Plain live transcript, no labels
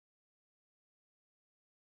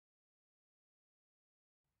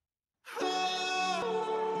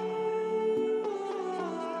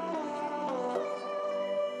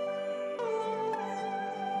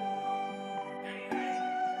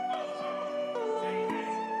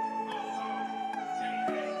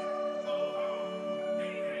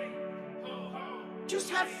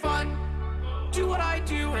have fun, do what I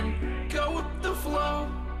do and go with the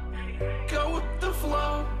flow. Go with the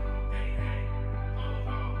flow.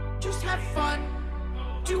 Just have fun,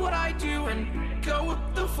 do what I do and go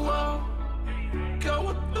with the flow. Go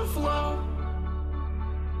with the flow.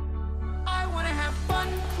 I wanna have fun,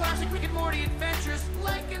 classic Rick and Morty adventures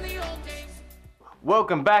like in the old days.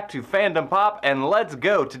 Welcome back to Fandom Pop, and let's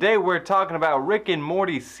go. Today we're talking about Rick and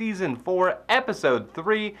Morty Season 4, Episode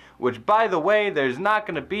 3, which, by the way, there's not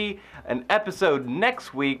going to be an episode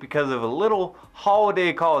next week because of a little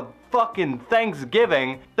holiday called fucking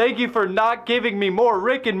Thanksgiving. Thank you for not giving me more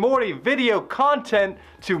Rick and Morty video content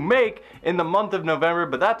to make in the month of November,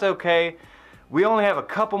 but that's okay. We only have a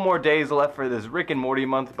couple more days left for this Rick and Morty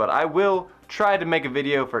month, but I will try to make a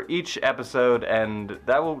video for each episode, and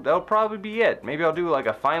that'll probably be it. Maybe I'll do like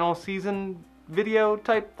a final season video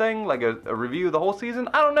type thing, like a review of the whole season.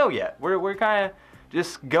 I don't know yet. We're kind of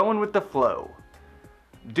just going with the flow.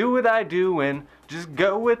 Do what I do and just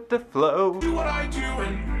go with the flow. Do what I do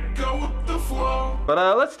and go with the flow.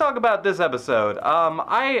 But let's talk about this episode.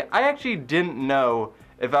 I actually didn't know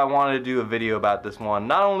if I wanted to do a video about this one.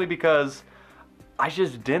 Not only because I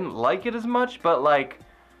just didn't like it as much, but like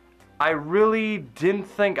I really didn't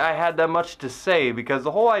think I had that much to say, because the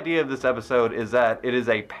whole idea of this episode is that it is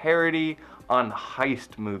a parody on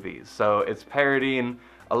heist movies. So it's parodying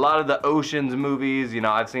a lot of the Ocean's movies. You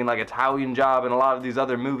know, I've seen like Italian Job and a lot of these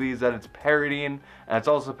other movies that it's parodying, and it's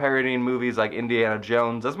also parodying movies like Indiana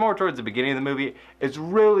Jones. That's more towards the beginning of the movie. It's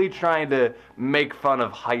really trying to make fun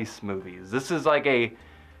of heist movies. This is like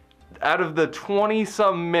out of the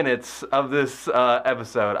 20-some minutes of this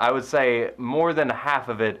episode, I would say more than half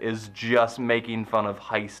of it is just making fun of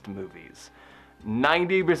heist movies.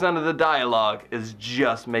 90% of the dialogue is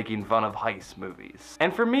just making fun of heist movies.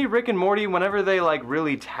 And for me, Rick and Morty, whenever they like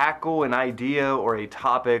really tackle an idea or a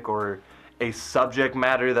topic or a subject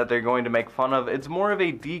matter that they're going to make fun of, it's more of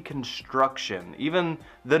a deconstruction. Even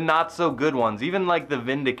the not so good ones, even like the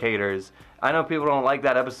Vindicators. I know people don't like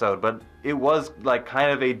that episode, but it was like kind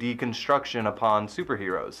of a deconstruction upon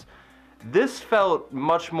superheroes. This felt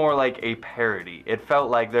much more like a parody. It felt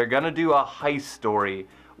like they're gonna do a heist story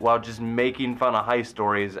while just making fun of heist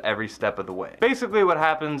stories every step of the way. Basically what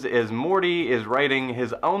happens is Morty is writing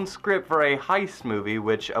his own script for a heist movie,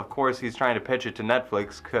 which of course he's trying to pitch it to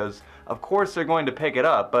Netflix, because of course they're going to pick it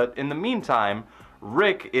up. But in the meantime,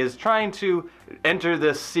 Rick is trying to enter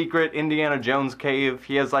this secret Indiana Jones cave.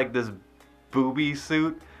 He has like this booby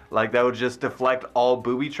suit, like that would just deflect all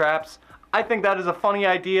booby traps. I think that is a funny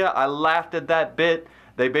idea. I laughed at that bit.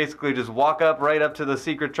 They basically just walk up right up to the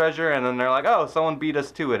secret treasure, and then they're like, oh, someone beat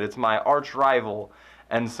us to it. It's my arch rival.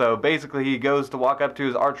 And so basically he goes to walk up to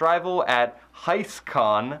his arch rival at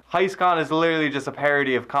HeistCon. HeistCon is literally just a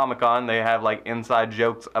parody of Comic-Con. They have like inside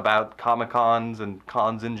jokes about Comic-Cons and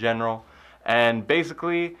cons in general. And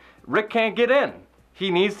basically Rick can't get in.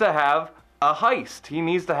 He needs to have a heist. He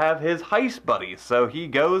needs to have his heist buddies. So he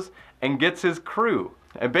goes and gets his crew.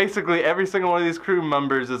 And basically every single one of these crew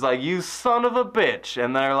members is like, you son of a bitch.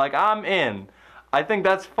 And they're like, I'm in. I think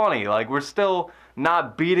that's funny. Like, we're still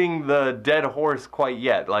not beating the dead horse quite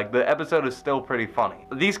yet. Like, the episode is still pretty funny.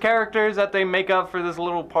 These characters that they make up for this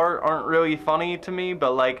little part aren't really funny to me,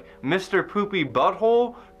 but like Mr. Poopy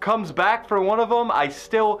Butthole comes back for one of them. I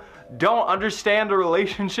still don't understand the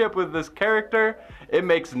relationship with this character. It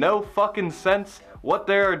makes no fucking sense what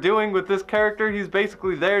they are doing with this character. He's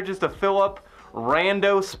basically there just to fill up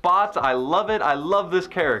rando spots. I love it. I love this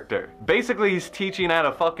character. Basically, he's teaching at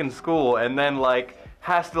a fucking school and then like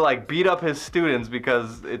has to like beat up his students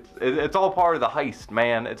because it's all part of the heist,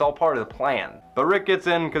 man. It's all part of the plan. But Rick gets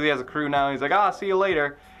in because he has a crew now. He's like, ah, see you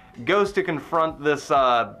later. Goes to confront this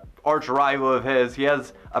arch rival of his. He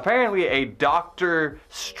has apparently a Doctor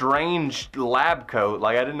Strange lab coat.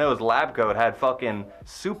 Like, I didn't know his lab coat had fucking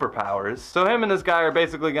superpowers. So him and this guy are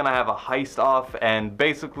basically gonna have a heist off, and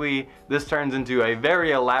basically this turns into a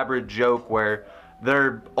very elaborate joke where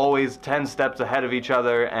they're always 10 steps ahead of each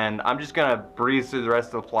other, and I'm just gonna breeze through the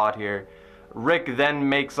rest of the plot here. Rick then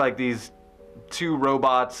makes like these two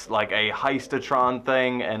robots, like a heistatron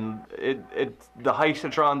thing, and the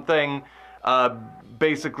heistatron thing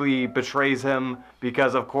basically betrays him,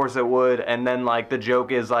 because of course it would. And then like the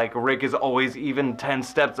joke is like Rick is always even 10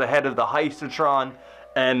 steps ahead of the heistatron,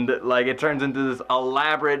 and like it turns into this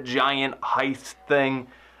elaborate giant heist thing.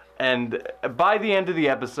 And by the end of the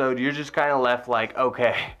episode, you're just kind of left like,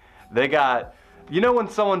 okay, they got, you know when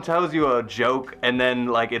someone tells you a joke and then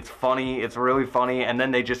like it's funny, it's really funny, and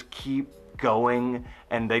then they just keep going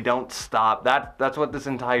and they don't stop? That's what this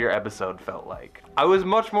entire episode felt like. I was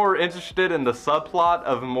much more interested in the subplot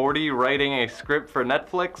of Morty writing a script for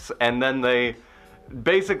Netflix, and then they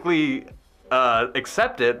basically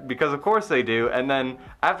accept it, because of course they do. And then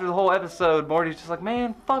after the whole episode, Morty's just like,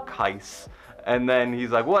 man, fuck Heist. And then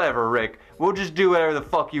he's like, whatever, Rick, we'll just do whatever the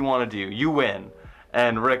fuck you want to do. You win.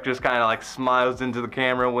 And Rick just kind of like smiles into the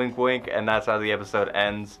camera, wink, wink, and that's how the episode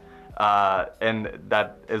ends. And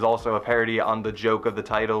that is also a parody on the joke of the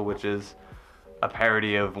title, which is a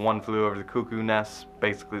parody of One Flew Over the Cuckoo Nest.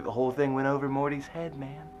 Basically, the whole thing went over Morty's head,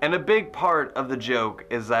 man. And a big part of the joke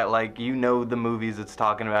is that, like, you know the movies it's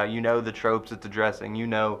talking about, you know the tropes it's addressing, you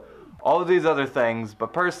know all of these other things.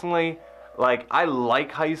 But personally, like, I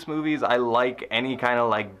like heist movies. I like any kind of,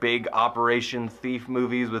 like, big operation thief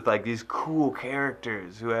movies with, like, these cool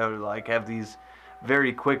characters who have, like, have these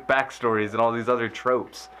very quick backstories and all these other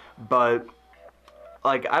tropes. But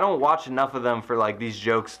like, I don't watch enough of them for, like, these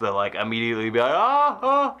jokes to, like, immediately be like,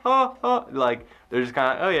 like, they're just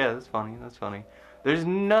kind of, oh yeah, that's funny, that's funny. There's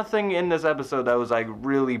nothing in this episode that was, like,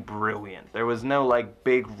 really brilliant. There was no, like,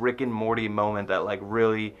 big Rick and Morty moment that, like,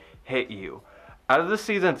 really hit you. Out of this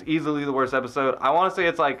season, it's easily the worst episode. I want to say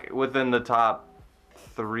it's, like, within the top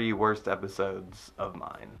 3 worst episodes of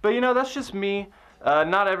mine. But, you know, that's just me.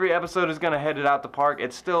 Not every episode is going to hit it out the park.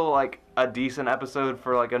 It's still, like, a decent episode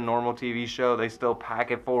for, like, a normal TV show. They still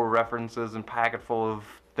pack it full of references and pack it full of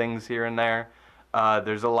things here and there.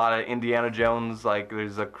 There's a lot of Indiana Jones, like,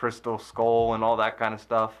 there's a crystal skull and all that kind of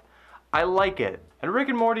stuff. I like it. And Rick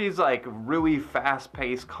and Morty is, like, really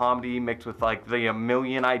fast-paced comedy mixed with, like, the a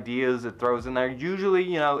million ideas it throws in there. Usually,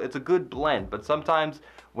 you know, it's a good blend, but sometimes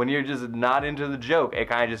when you're just not into the joke, it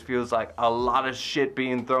kind of just feels like a lot of shit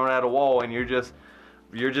being thrown at a wall, and you're just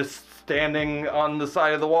standing on the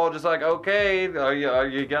side of the wall just like, okay, are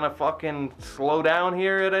you gonna fucking slow down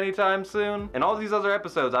here at any time soon? In all these other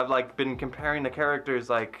episodes, I've, like, been comparing the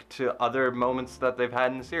characters, like, to other moments that they've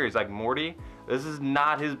had in the series. Like, Morty, this is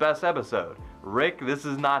not his best episode. Rick, this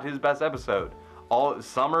is not his best episode.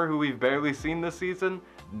 Summer, who we've barely seen this season,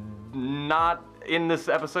 not in this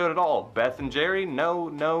episode at all. Beth and Jerry, no,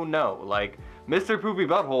 no, no. Like, Mr. Poopy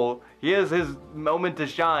Butthole, he has his moment to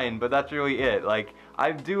shine, but that's really it. Like,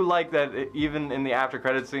 I do like that even in the after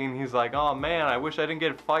credits scene, he's like, oh man, I wish I didn't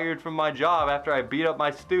get fired from my job after I beat up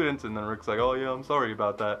my students. And then Rick's like, oh yeah, I'm sorry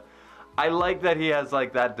about that. I like that he has,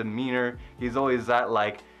 like, that demeanor. He's always that,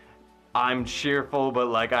 like, I'm cheerful, but,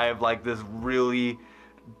 like, I have, like, this really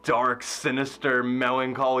dark, sinister,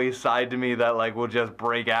 melancholy side to me that, like, will just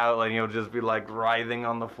break out, like, he'll just be, like, writhing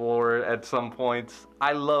on the floor at some points.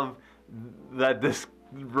 I love that this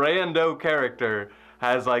rando character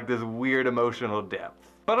has, like, this weird emotional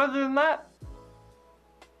depth. But other than that,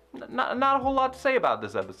 not a whole lot to say about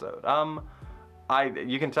this episode.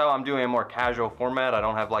 You can tell I'm doing a more casual format. I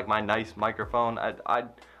don't have, like, my nice microphone.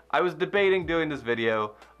 I was debating doing this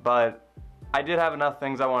video, but I did have enough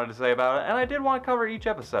things I wanted to say about it, and I did want to cover each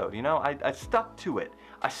episode, you know? I stuck to it.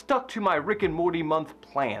 I stuck to my Rick and Morty month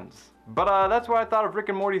plans. But that's what I thought of Rick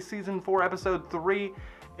and Morty Season 4, Episode 3.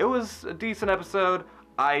 It was a decent episode.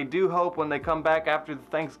 I do hope when they come back after the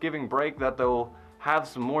Thanksgiving break that they'll have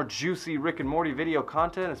some more juicy Rick and Morty video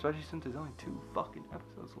content, especially since there's only 2 fucking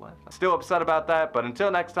episodes left. I'm still upset about that, but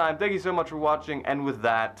until next time, thank you so much for watching, and with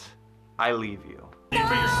that, I leave you. For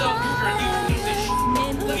yourself, you're a new piece of shit.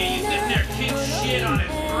 Look at you sitting there, kid shit on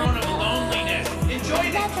his throne of loneliness.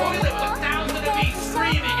 Enjoy the toilet.